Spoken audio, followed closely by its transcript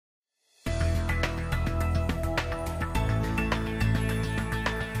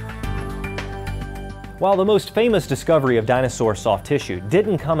While the most famous discovery of dinosaur soft tissue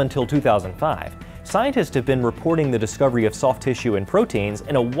didn't come until 2005, scientists have been reporting the discovery of soft tissue and proteins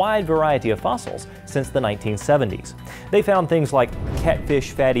in a wide variety of fossils since the 1970s. They found things like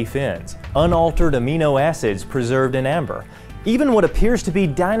catfish fatty fins, unaltered amino acids preserved in amber, even what appears to be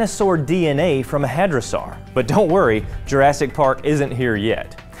dinosaur DNA from a hadrosaur. But don't worry, Jurassic Park isn't here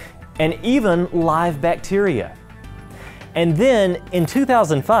yet. And even live bacteria. And then, in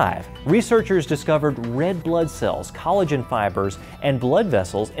 2005, researchers discovered red blood cells, collagen fibers, and blood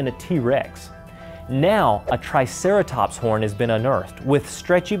vessels in a T-Rex. Now, a Triceratops horn has been unearthed with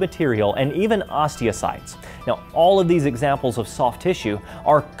stretchy material and even osteocytes. Now, all of these examples of soft tissue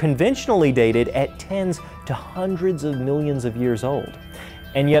are conventionally dated at tens to hundreds of millions of years old.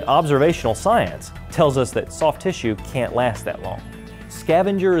 And yet, observational science tells us that soft tissue can't last that long.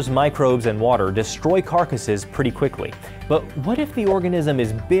 Scavengers, microbes, and water destroy carcasses pretty quickly. But what if the organism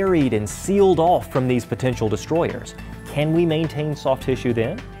is buried and sealed off from these potential destroyers? Can we maintain soft tissue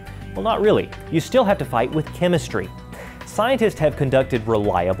then? Well, not really. You still have to fight with chemistry. Scientists have conducted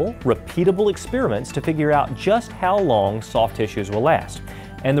reliable, repeatable experiments to figure out just how long soft tissues will last.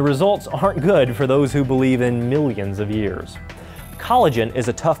 And the results aren't good for those who believe in millions of years. Collagen is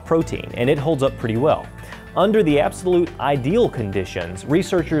a tough protein, and it holds up pretty well. Under the absolute ideal conditions,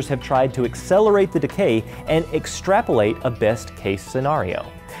 researchers have tried to accelerate the decay and extrapolate a best-case scenario.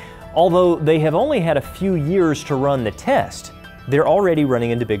 Although they have only had a few years to run the test, they're already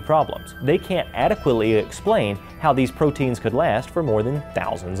running into big problems. They can't adequately explain how these proteins could last for more than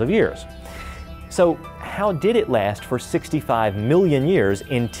thousands of years. So, how did it last for 65 million years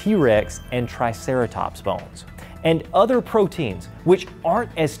in T-Rex and Triceratops bones? And other proteins, which aren't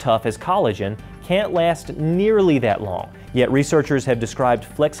as tough as collagen, can't last nearly that long. Yet researchers have described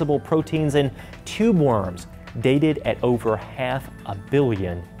flexible proteins in tube worms, dated at over 500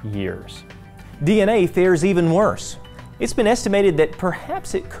 million years. DNA fares even worse. It's been estimated that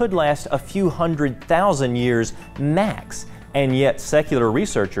perhaps it could last a few 100,000 years max, and yet secular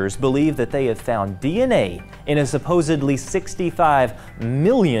researchers believe that they have found DNA in a supposedly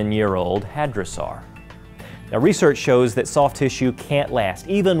 65-million-year-old hadrosaur. Now, research shows that soft tissue can't last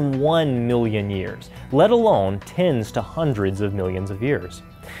even 1 million years, let alone tens to hundreds of millions of years.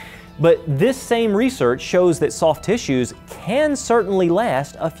 But this same research shows that soft tissues can certainly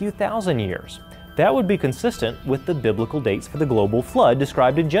last a few thousand years. That would be consistent with the biblical dates for the global flood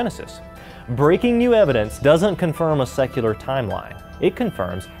described in Genesis. Breaking new evidence doesn't confirm a secular timeline. It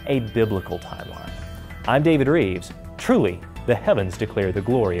confirms a biblical timeline. I'm David Rives. Truly, the heavens declare the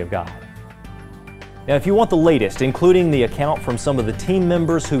glory of God. Now, if you want the latest, including the account from some of the team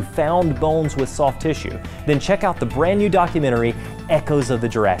members who found bones with soft tissue, then check out the brand new documentary, Echoes of the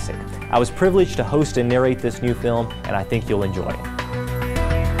Jurassic. I was privileged to host and narrate this new film, and I think you'll enjoy it.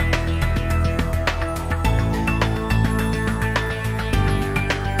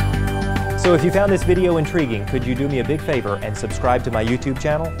 So if you found this video intriguing, could you do me a big favor and subscribe to my YouTube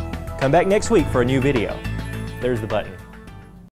channel? Come back next week for a new video. There's the button.